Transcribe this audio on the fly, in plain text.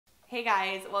Hey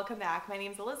guys, welcome back. My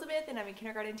name is Elizabeth and I'm a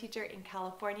kindergarten teacher in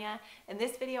California. In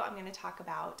this video, I'm going to talk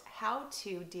about how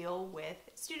to deal with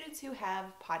students who have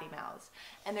potty mouths.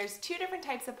 And there's two different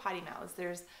types of potty mouths.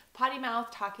 There's potty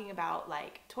mouth talking about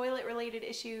like toilet related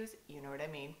issues, you know what I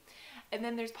mean. And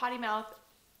then there's potty mouth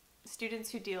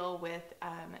students who deal with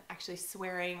actually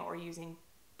swearing or using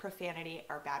profanity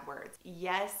or bad words.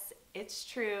 Yes, it's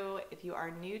true. If you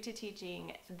are new to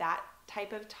teaching, that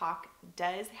type of talk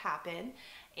does happen.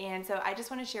 And so I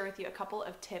just want to share with you a couple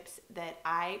of tips that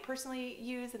I personally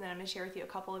use, and then I'm going to share with you a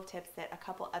couple of tips that a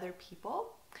couple other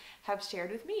people have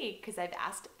shared with me, because I've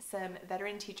asked some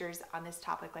veteran teachers on this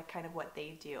topic, like kind of what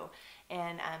they do.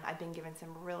 And I've been given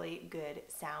some really good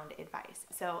sound advice.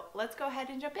 So let's go ahead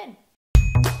and jump in.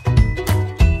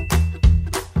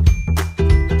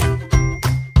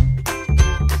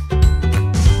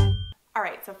 All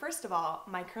right, so first of all,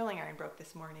 my curling iron broke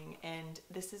this morning, and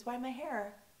this is why my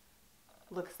hair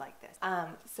looks like this.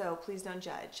 So please don't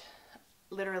judge.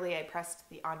 Literally, I pressed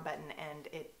the on button and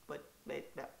it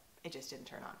just didn't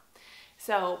turn on.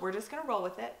 So we're just gonna roll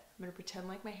with it. I'm gonna pretend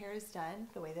like my hair is done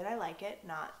the way that I like it,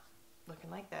 not looking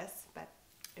like this, but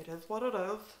it is what it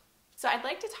is. So I'd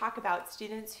like to talk about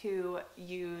students who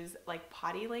use like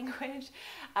potty language.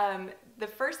 The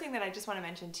first thing that I just want to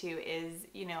mention too is,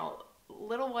 you know,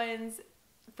 little ones,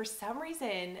 for some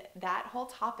reason, that whole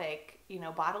topic, you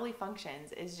know, bodily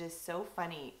functions is just so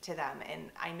funny to them. And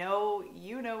I know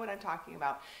you know what I'm talking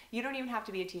about. You don't even have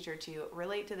to be a teacher to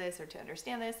relate to this or to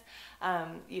understand this.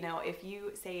 You know, if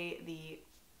you say the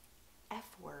F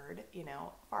word, you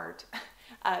know, fart,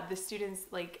 the students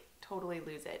like totally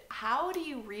lose it. How do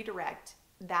you redirect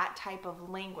that type of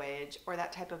language or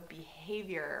that type of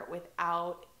behavior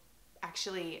without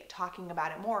actually talking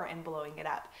about it more and blowing it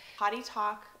up? Potty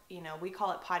talk, you know, we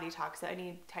call it potty talk, so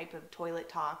any type of toilet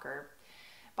talk or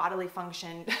bodily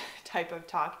function type of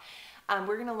talk,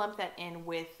 we're going to lump that in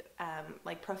with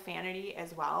like profanity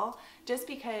as well, just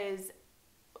because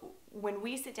when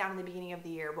we sit down in the beginning of the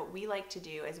year, what we like to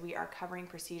do as we are covering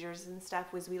procedures and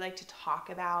stuff was we like to talk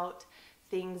about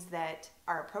things that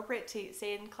are appropriate to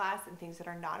say in class and things that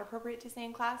are not appropriate to say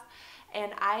in class.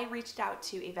 And I reached out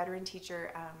to a veteran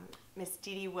teacher, Miss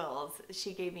Dee Dee Wills.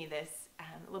 She gave me this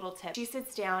little tip. She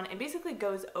sits down and basically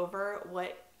goes over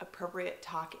what appropriate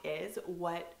talk is,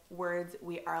 what words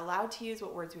we are allowed to use,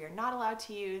 what words we are not allowed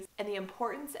to use, and the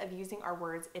importance of using our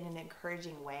words in an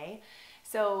encouraging way.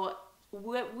 So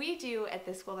what we do at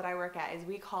the school that I work at is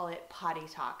we call it potty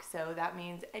talk. So that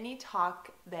means any talk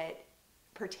that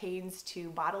pertains to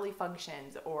bodily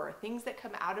functions or things that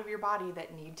come out of your body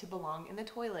that need to belong in the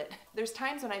toilet. There's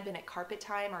times when I've been at carpet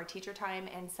time or teacher time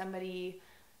and somebody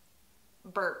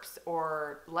burps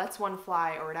or lets one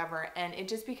fly or whatever, and it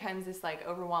just becomes this like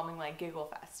overwhelming like giggle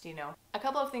fest, you know. A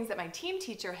couple of things that my team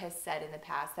teacher has said in the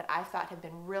past that I thought have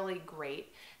been really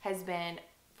great has been,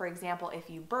 for example, if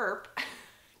you burp,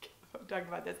 I'm talking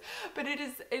about this, but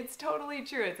it's totally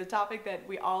true. It's a topic that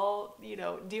we all, you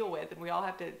know, deal with, and we all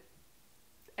have to,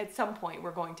 at some point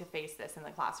we're going to face this in the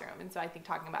classroom. And so I think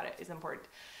talking about it is important.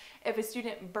 If a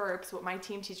student burps, what my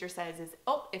team teacher says is,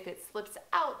 oh, if it slips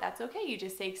out, that's okay. You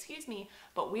just say, excuse me,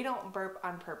 but we don't burp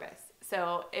on purpose.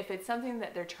 So if it's something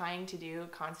that they're trying to do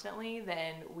constantly,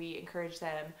 then we encourage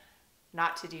them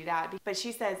not to do that. But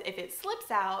she says, if it slips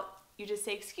out, you just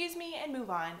say, excuse me, and move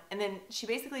on. And then she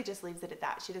basically just leaves it at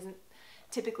that. She doesn't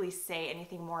typically say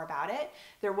anything more about it.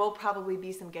 There will probably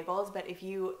be some giggles, but if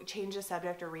you change the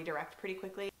subject or redirect pretty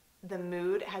quickly, the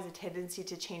mood has a tendency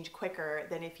to change quicker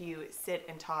than if you sit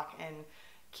and talk and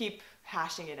keep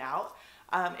hashing it out.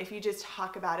 If you just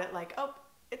talk about it like, oh,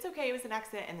 it's okay, it was an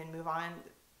accident, and then move on,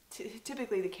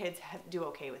 typically the kids do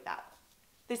okay with that.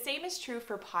 The same is true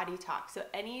for potty talk. So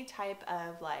any type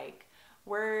of like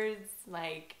words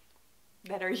like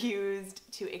that are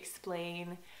used to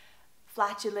explain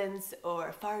flatulence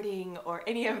or farting or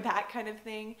any of that kind of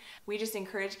thing, we just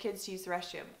encourage kids to use the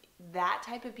restroom. That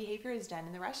type of behavior is done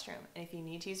in the restroom. And if you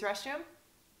need to use the restroom,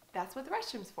 that's what the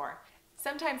restroom's for.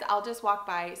 Sometimes I'll just walk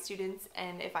by students,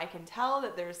 and if I can tell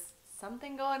that there's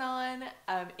something going on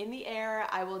in the air,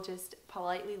 I will just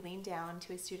politely lean down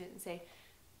to a student and say,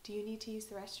 do you need to use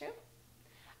the restroom?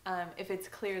 If it's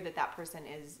clear that that person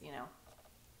is, you know,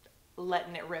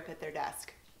 letting it rip at their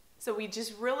desk. So we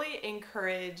just really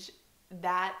encourage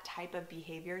that type of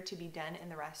behavior to be done in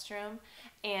the restroom,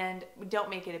 and don't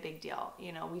make it a big deal.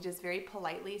 You know, we just very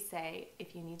politely say,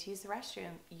 if you need to use the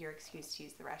restroom, you're excused to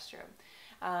use the restroom.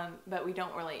 But we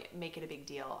don't really make it a big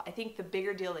deal. I think the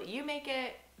bigger deal that you make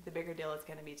it, the bigger deal it's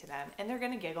going to be to them, and they're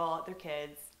going to giggle. They're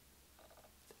kids.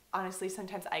 Honestly,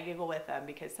 sometimes I giggle with them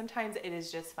because sometimes it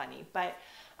is just funny. But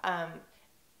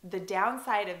The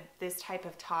downside of this type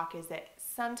of talk is that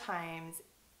sometimes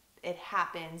it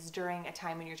happens during a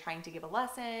time when you're trying to give a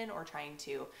lesson or trying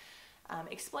to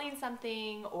explain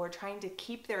something or trying to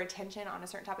keep their attention on a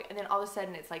certain topic, and then all of a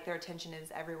sudden it's like their attention is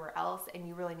everywhere else and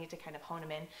you really need to kind of hone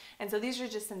them in. And so these are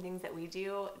just some things that we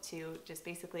do to just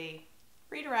basically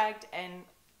redirect and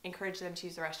encourage them to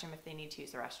use the restroom if they need to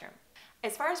use the restroom.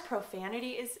 As far as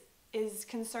profanity is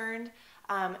concerned,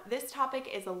 this topic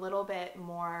is a little bit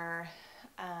more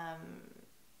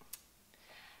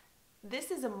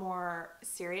this is a more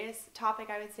serious topic,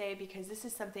 I would say, because this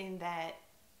is something that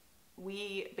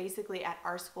we basically at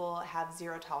our school have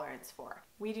zero tolerance for.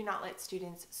 We do not let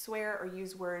students swear or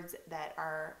use words that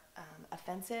are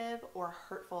offensive or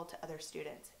hurtful to other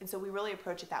students. And so we really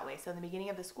approach it that way. So in the beginning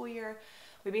of the school year,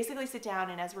 we basically sit down,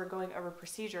 and as we're going over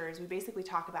procedures, we basically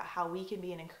talk about how we can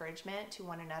be an encouragement to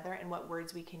one another and what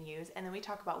words we can use. And then we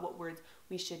talk about what words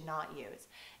we should not use.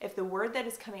 If the word that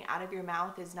is coming out of your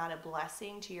mouth is not a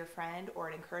blessing to your friend or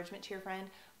an encouragement to your friend,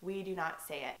 we do not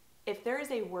say it. If there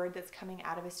is a word that's coming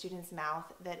out of a student's mouth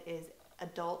that is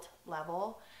adult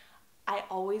level, I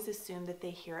always assume that they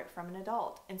hear it from an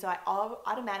adult. And so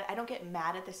I don't get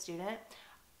mad at the student.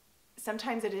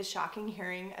 Sometimes it is shocking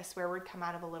hearing a swear word come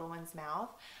out of a little one's mouth,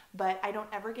 but I don't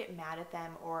ever get mad at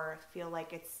them or feel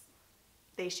like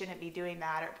they shouldn't be doing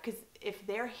that, or because if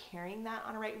they're hearing that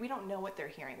on a we don't know what they're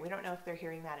hearing. We don't know if they're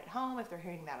hearing that at home, if they're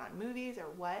hearing that on movies or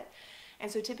what. And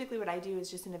so typically what I do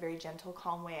is just in a very gentle,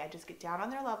 calm way, I just get down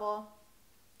on their level,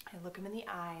 I look them in the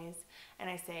eyes, and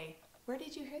I say, where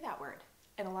did you hear that word?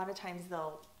 And a lot of times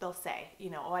they'll say,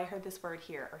 oh, I heard this word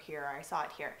here, or I saw it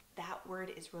here. That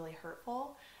word is really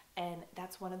hurtful. And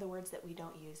that's one of the words that we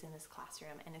don't use in this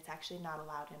classroom, and it's actually not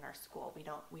allowed in our school. We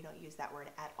don't use that word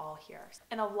at all here.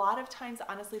 And a lot of times,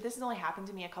 honestly, this has only happened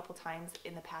to me a couple times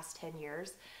in the past 10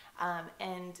 years.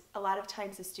 And a lot of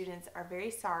times the students are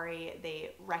very sorry.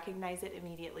 They recognize it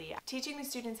immediately. Teaching the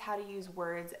students how to use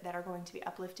words that are going to be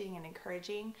uplifting and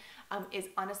encouraging is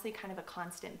honestly kind of a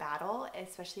constant battle,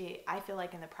 especially I feel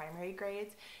like in the primary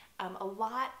grades.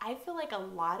 I feel like a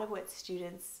lot of what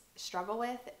students struggle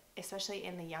with, especially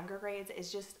in the younger grades,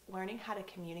 is just learning how to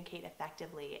communicate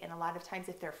effectively. And a lot of times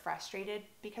if they're frustrated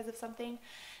because of something,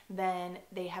 then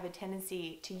they have a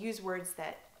tendency to use words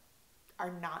that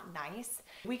are not nice.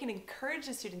 We can encourage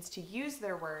the students to use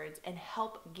their words and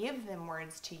help give them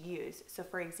words to use. So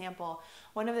for example,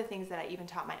 one of the things that I even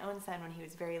taught my own son when he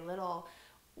was very little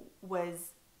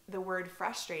was the word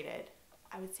frustrated.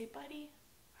 I would say, buddy,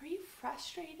 are you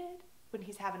frustrated? When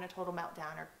he's having a total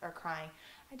meltdown or crying,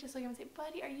 I just look at him and say,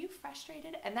 buddy, are you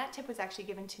frustrated? And that tip was actually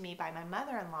given to me by my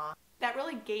mother-in-law. That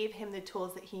really gave him the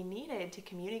tools that he needed to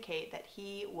communicate that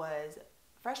he was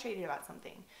frustrated about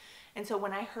something. And so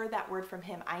when I heard that word from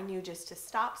him, I knew just to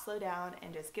stop, slow down,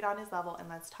 and just get on his level and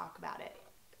let's talk about it.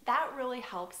 That really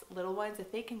helps little ones if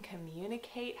they can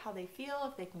communicate how they feel,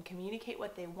 if they can communicate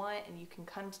what they want, and you can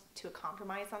come to a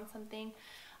compromise on something.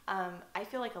 I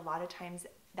feel like a lot of times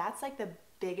that's like the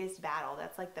biggest battle.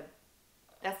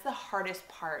 That's the hardest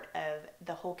part of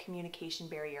the whole communication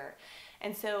barrier.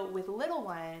 And so with little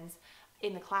ones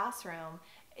in the classroom,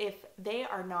 if they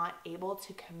are not able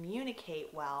to communicate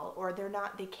well, or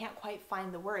they can't quite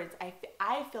find the words,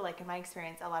 I feel like in my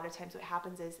experience, a lot of times what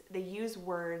happens is they use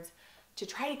words to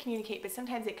try to communicate, but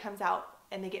sometimes it comes out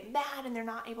and they get mad and they're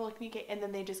not able to communicate, and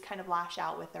then they just kind of lash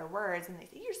out with their words and they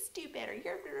say, you're stupid, or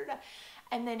you're blah, blah, blah.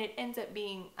 And then it ends up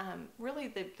being really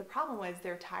the problem was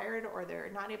they're tired, or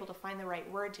they're not able to find the right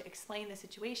word to explain the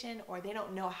situation, or they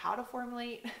don't know how to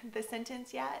formulate the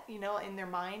sentence yet, in their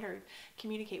mind, or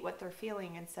communicate what they're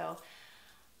feeling. And so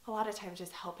a lot of times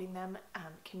just helping them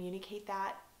communicate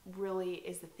that really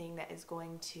is the thing that is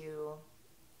going to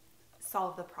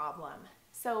solve the problem.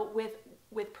 So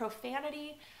with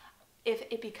profanity, if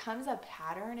it becomes a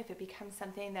pattern, if it becomes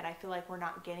something that I feel like we're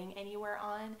not getting anywhere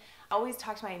on, I always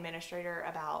talk to my administrator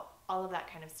about all of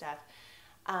that kind of stuff.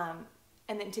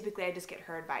 And then typically I just get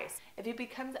her advice. If it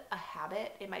becomes a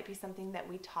habit, it might be something that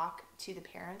we talk to the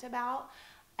parent about.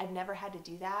 I've never had to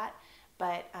do that,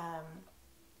 but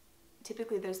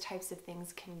typically those types of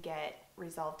things can get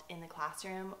resolved in the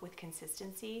classroom with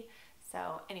consistency.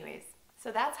 So anyways,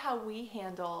 so that's how we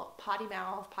handle potty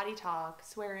mouth, potty talk,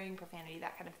 swearing, profanity,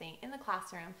 that kind of thing in the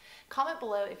classroom. Comment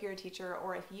below if you're a teacher,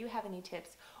 or if you have any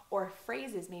tips or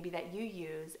phrases maybe that you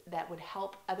use that would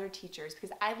help other teachers, because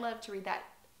I'd love to read that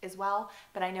as well,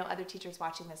 but I know other teachers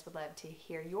watching this would love to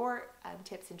hear your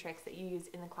tips and tricks that you use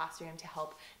in the classroom to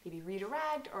help maybe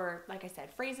redirect, or like I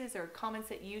said, phrases or comments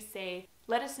that you say.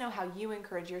 Let us know how you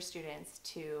encourage your students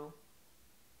to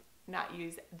not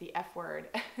use the F word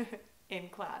in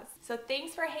class. So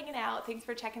thanks for hanging out. Thanks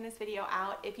for checking this video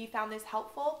out. If you found this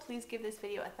helpful, please give this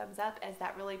video a thumbs up, as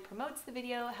that really promotes the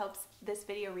video, helps this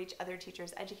video reach other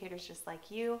teachers, educators just like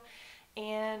you.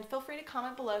 And feel free to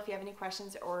comment below if you have any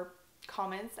questions or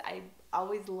comments. I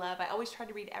always try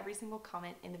to read every single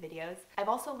comment in the videos. I've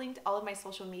also linked all of my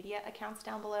social media accounts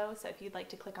down below, so if you'd like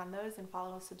to click on those and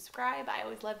follow and subscribe, I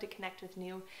always love to connect with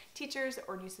new teachers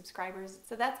or new subscribers.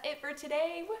 So that's it for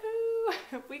today.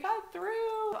 Woohoo! We got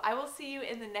through! I will see you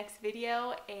in the next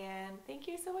video, and thank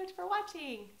you so much for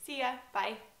watching. See ya.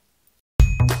 Bye.